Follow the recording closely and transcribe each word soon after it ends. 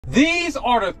These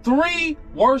are the 3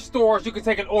 worst stores you can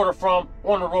take an order from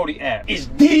on the Roadie app. It's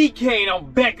DK and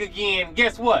I'm back again.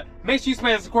 Guess what? Make sure you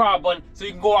smash the subscribe button so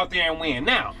you can go out there and win.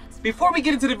 Now, before we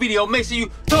get into the video, make sure you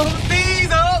throw them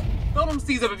C's up. Throw them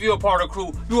C's up if you're a part of the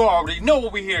crew. You already know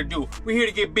what we're here to do. We're here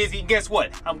to get busy, and guess what?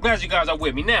 I'm glad you guys are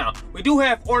with me. Now, we do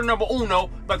have order number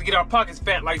uno, about to get our pockets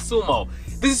fat like sumo.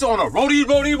 This is on a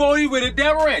Roadie with a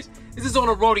damn wrench. This is on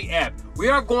a Roadie app. We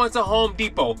are going to Home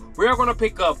Depot. We are going to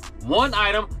pick up 1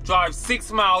 item, drive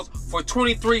 6 miles for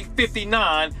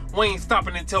 $23.59. We ain't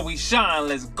stopping until we shine.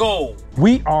 Let's go.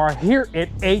 We are here at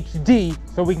HD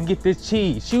so we can get this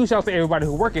cheese. Huge out to everybody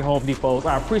who work at Home Depots.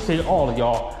 I appreciate all of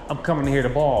y'all. I'm coming to here to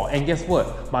ball. And guess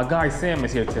what? My guy Sam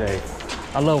is here today.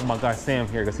 I love my guy Sam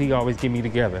here because he always get me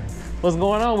together. What's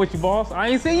going on with you, boss? I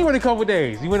ain't seen you in a couple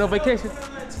days. You went on vacation?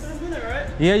 It's been a minute, right?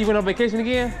 Yeah, you went on vacation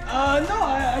again? No,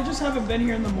 I just haven't been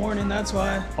here in the morning, that's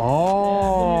why.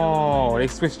 Oh, they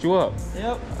switched you up.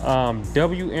 Yep.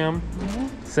 WM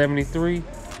 73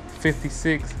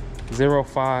 56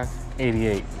 05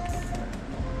 88.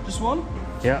 Just one?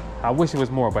 Yeah, I wish it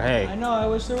was more, but hey. I know, I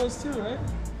wish there was 2, right?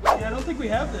 Yeah, I don't think we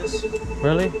have this.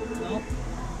 Really? No.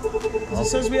 Because it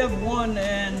says we have 1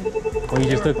 and well,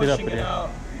 you just looked it up it out.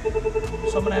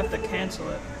 So I'm gonna have to cancel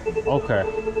it. Okay.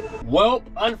 Well,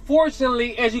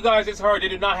 unfortunately, as you guys just heard, they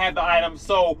do not have the item,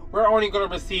 so we're only gonna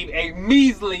receive a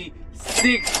measly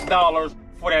 $6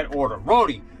 for that order.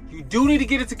 Roadie, you do need to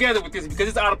get it together with this because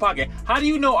it's out of pocket. How do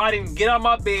you know I didn't get out of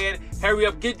my bed, hurry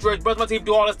up, get dressed, brush my teeth,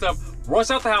 do all that stuff,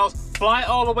 rush out the house, fly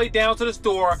all the way down to the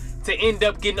store to end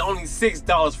up getting only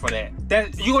 $6 for that?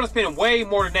 You're gonna spend way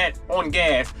more than that on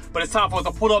gas, but it's time for us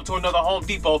to pull up to another Home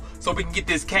Depot so we can get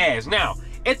this cash. Now,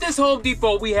 at this Home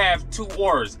Depot, we have 2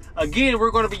 orders. Again, we're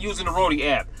gonna be using the Roadie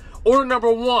app. Order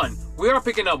number 1, we are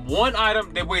picking up 1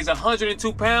 item that weighs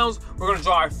 102 pounds. We're gonna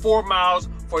drive 4 miles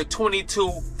for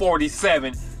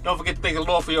 $22.47. Don't forget to thank the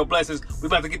Lord for your blessings. We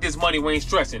about to get this money, we ain't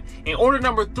stressing. In order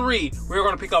number 3, we're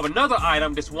gonna pick up another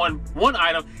item, this one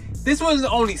item. This one is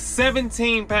only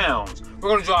 17 pounds. We're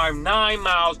gonna drive 9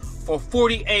 miles for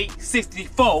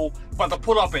 $48.64. About to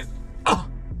pull up and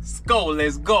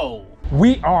let's go.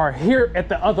 We are here at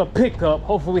the other pickup.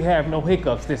 Hopefully we have no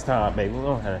hiccups this time, baby. We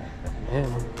don't have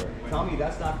Tell me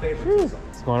that's not favoritism.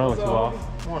 What's going on with you all?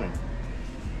 Morning.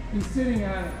 He's sitting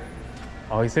on it.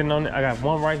 Oh, he's sitting on it. I got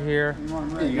one right here.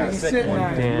 You got a second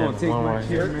one. You take one my right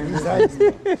chair, here.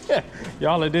 man.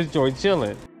 Y'all at this joint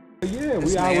chilling. Yeah,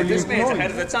 This man's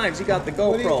ahead of the times. He got the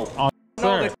GoPro. Oh,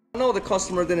 sir. No, the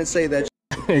customer didn't say that.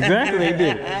 Exactly, they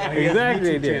did.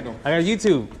 Exactly, they did. I got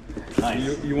YouTube.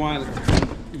 Nice.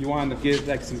 You want to get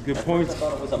like some good points?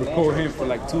 Record him for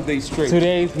like 2 days straight. 2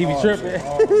 days, he be tripping.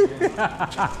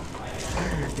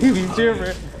 He be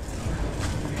tripping.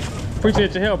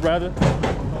 Appreciate your help, brother.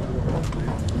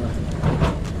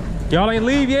 Y'all ain't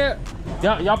leave yet?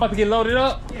 Y'all about to get loaded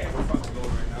up? Yeah, we're about to go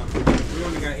right now. We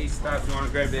only got 8 stops. You want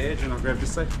to grab the edge and I'll grab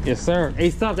this side? Yes, sir.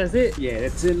 8 stops, that's it? Yeah,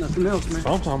 that's it. Nothing else, man.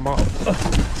 I'm talking about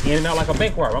in and out like a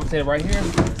bank wire. I'm sitting right here.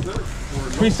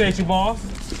 Appreciate you, boss.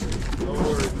 No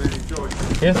worries, man. Enjoy.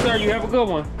 Yes, sir. You have a good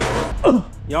one.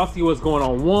 Y'all see what's going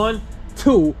on. 1,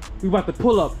 2. We about to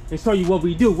pull up and show you what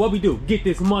we do. What we do. Get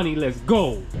this money. Let's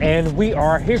go. And we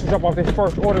are here to drop off this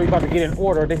first order. We about to get an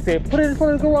order. They said put it in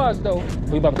front of the garage though.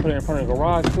 We about to put it in front of the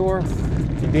garage door.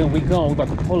 And then we go. We about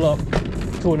to pull up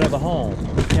to another home.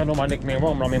 Y'all know my nickname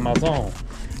Rome. I'm in my zone.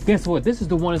 Guess what? This is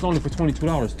the one that's only for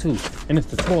 $22 too. And it's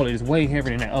the toilet. It's way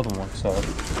heavier than that other one. So,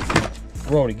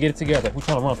 Roadie, get it together. We're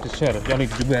trying to run up this cheddar. Y'all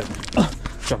need to do better.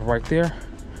 Drop it right there.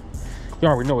 You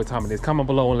already know what time it is. Comment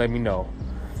below and let me know.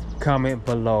 Comment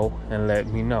below and let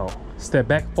me know. Step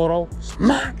back photo.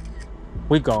 Smack.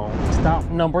 We gone. Stop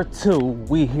number 2.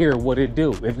 We hear what it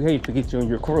do. If you hate to get you and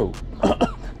your crew.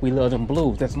 We love them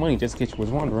blues. That's money, just in case you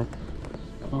was wondering.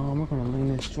 We're gonna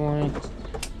lean this joint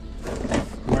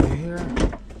right here.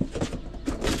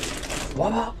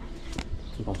 Voila.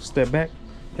 We're gonna step back.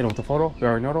 Hit him with the photo. You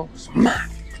already know though. Smack.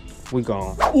 We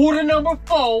gone. Order number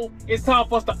 4. It's time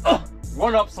for us to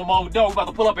run up some more dough. We about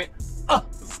to pull up and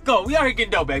let's go. We out here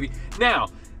getting dough, baby. Now,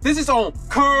 this is on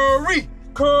Curry.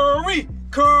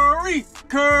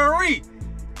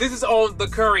 This is on the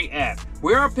Curry app.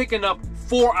 We are picking up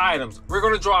 4 items. We're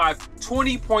gonna drive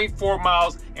 20.4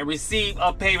 miles and receive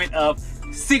a payment of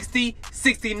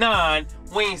 $60.69.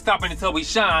 We ain't stopping until we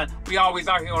shine. We always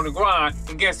out here on the grind.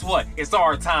 And guess what? It's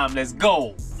our time. Let's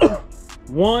go.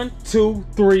 1, 2,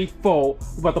 3, 4.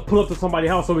 We're about to pull up to somebody's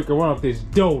house so we can run up this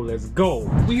dough. Let's go.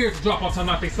 We here to drop off time,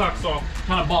 knock their socks off,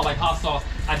 kind of ball like hot sauce.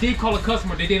 I did call a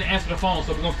customer, they didn't answer the phone,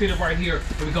 so we're gonna sit it right here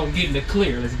and we're gonna get in the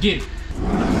clear. Let's get it.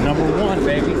 Number 1,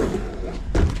 baby.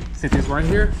 Sit this right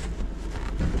here.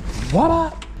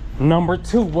 Voila. Number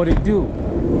 2, what it do?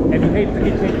 If you hate to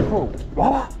get your crew.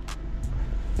 Voila.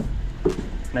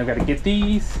 Now we gotta get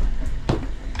these.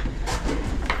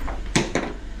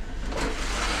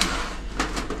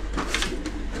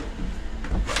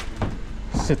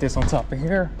 Sit this on top of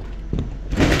here.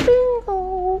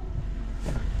 Bingo.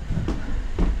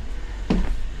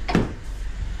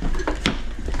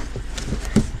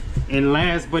 And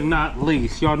last but not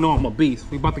least, y'all know I'm a beast.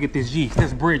 We about to get this yeast,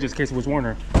 this bridge, just in case you was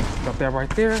wondering. Drop that right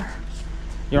there.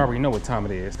 You already know what time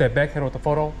it is. Step back, head with the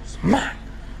photo. Smack.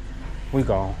 We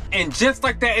gone. And just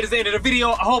like that, it is the end of the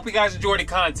video. I hope you guys enjoyed the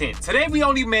content. Today we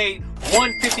only made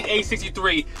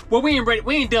 158.63. Well, we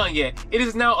ain't done yet. It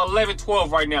is now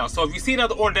 11:12 right now. So if you see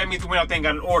another order, that means we went out there and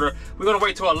got an order. We're gonna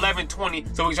wait till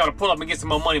 11:20 so we can try to pull up and get some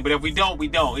more money. But if we don't, we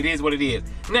don't. It is what it is.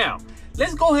 Now,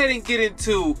 let's go ahead and get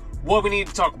into what we need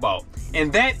to talk about.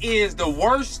 And that is the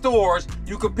worst stores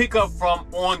you can pick up from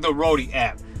on the Roadie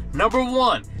app. Number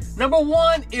one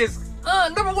is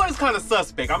kind of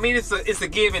suspect. I mean, it's a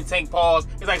give and take pause.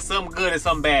 It's like some good and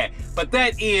some bad. But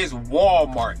that is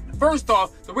Walmart. First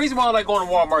off, the reason why I like going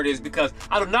to Walmart is because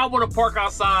I do not want to park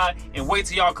outside and wait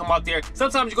till y'all come out there.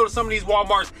 Sometimes you go to some of these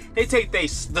Walmarts, they take the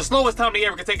slowest time they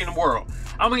ever can take in the world.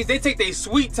 I mean, they take their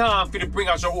sweet time for you to bring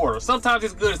out your order. Sometimes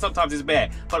it's good and sometimes it's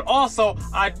bad. But also,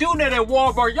 I do know that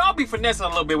Walmart, y'all be finessing a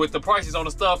little bit with the prices on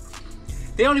the stuff.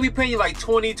 They only be paying you like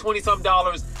 $20 something,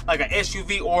 like an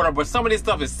SUV order, but some of this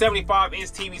stuff is 75-inch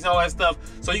TVs and all that stuff.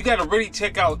 So you gotta really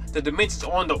check out the dimensions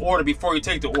on the order before you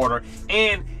take the order.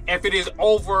 And if it is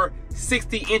over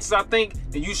 60 inches, I think,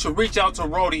 then you should reach out to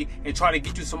Roadie and try to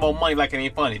get you some more money like it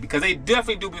ain't funny, because they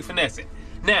definitely do be finessing.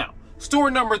 Now,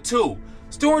 store number 2.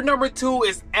 Store number 2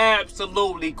 is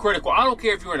absolutely critical. I don't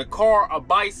care if you're in a car, a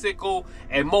bicycle,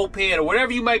 a moped, or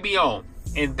whatever you might be on.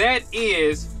 And that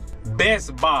is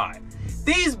Best Buy.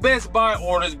 These Best Buy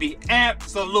orders be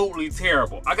absolutely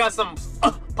terrible. I got some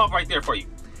pop right there for you.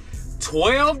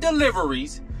 12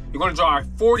 deliveries. You're gonna drive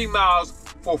 40 miles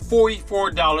for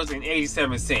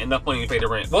 $44.87. Enough money to pay the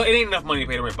rent. Well, it ain't enough money to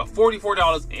pay the rent, but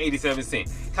 $44.87.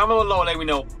 Comment below and let me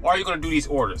know, are you gonna do these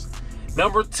orders?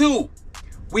 Number 2,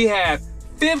 we have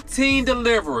 15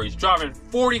 deliveries, driving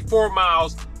 44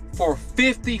 miles for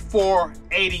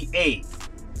 $54.88.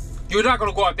 You're not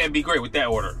gonna go out there and be great with that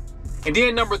order. And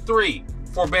then number 3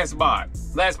 for Best Buy,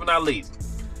 last but not least,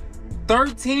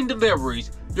 13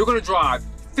 deliveries, you're gonna drive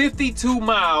 52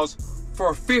 miles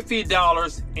for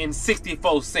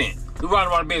 $50.64. We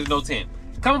riding around the business, no 10.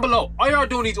 Comment below, are y'all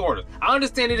doing these orders? I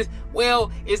understand it is,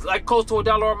 well, it's like close to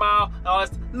 $1 a mile.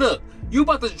 Look, you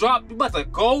about to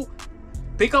go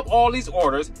pick up all these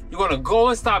orders. You're gonna go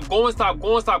and stop 13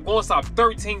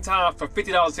 times for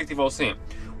 $50.64.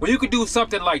 Well, you could do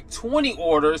something like 20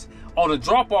 orders on the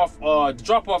drop-off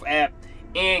app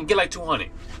and get like 200.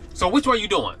 So which one are you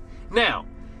doing? Now,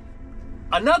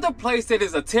 another place that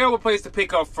is a terrible place to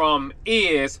pick up from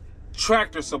is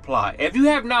Tractor Supply. If you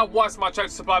have not watched my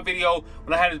Tractor Supply video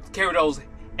when I had to carry those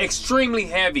extremely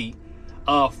heavy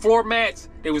floor mats,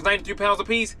 they was 93 pounds a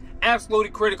piece,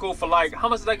 absolutely critical for like, how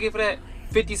much did I get for that?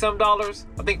 50 some dollars?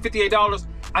 I think $58.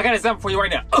 I got an example for you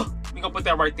right now. We gonna put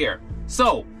that right there.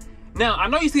 So, now, I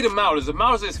know you see the mileage. The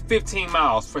mileage is 15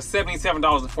 miles for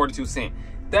 $77.42.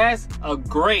 That's a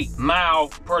great mile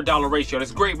per dollar ratio.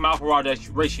 That's a great mile per hour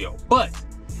ratio. But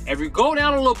if you go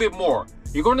down a little bit more,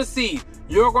 you're going to see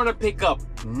you're going to pick up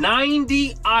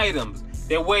 90 items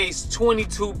that weighs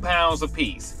 22 pounds a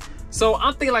piece. So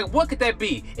I'm thinking, like, what could that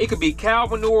be? It could be cow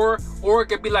manure, or it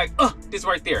could be like, this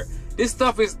right there. This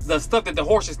stuff is the stuff that the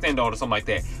horses stand on or something like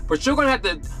that. But you're going to have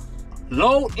to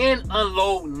load and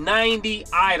unload 90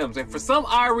 items. And for some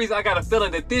odd reason, I got a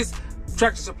feeling that this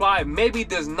Tractor Supply maybe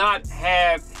does not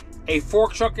have a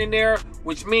fork truck in there,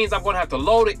 which means I'm gonna have to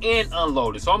load it and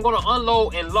unload it. So I'm gonna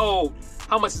unload and load,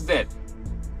 how much is that?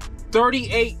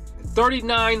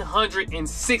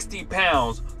 3,960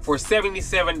 pounds for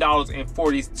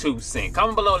 $77.42.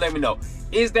 Comment below and let me know,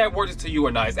 is that worth it to you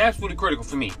or not? It's absolutely critical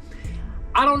for me.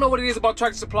 I don't know what it is about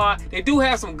Tractor Supply. They do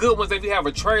have some good ones. If you have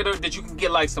a trailer that you can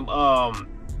get like some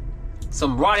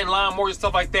riding lawnmowers and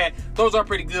stuff like that, those are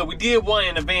pretty good. We did one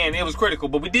in a van. It was critical,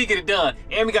 but we did get it done.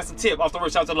 And we got some tip off the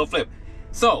road. Shout out to Little Flip.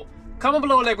 So, comment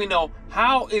below and let me know,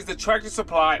 how is the Tractor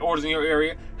Supply orders in your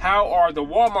area? How are the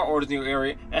Walmart orders in your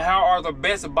area? And how are the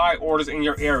Best Buy orders in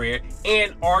your area?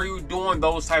 And are you doing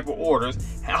those type of orders?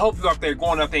 I hope you're out there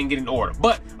going out there and getting an order.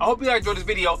 But I hope you guys enjoyed this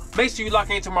video. Make sure you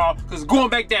lock in tomorrow, because it's going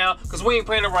back down, because we ain't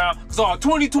playing around. Because all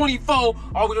 2024,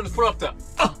 all we're doing is put up the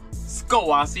let's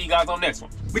go. I'll see you guys on the next one.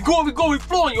 We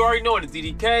flowing. You already know it. It's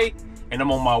DDK, and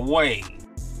I'm on my way.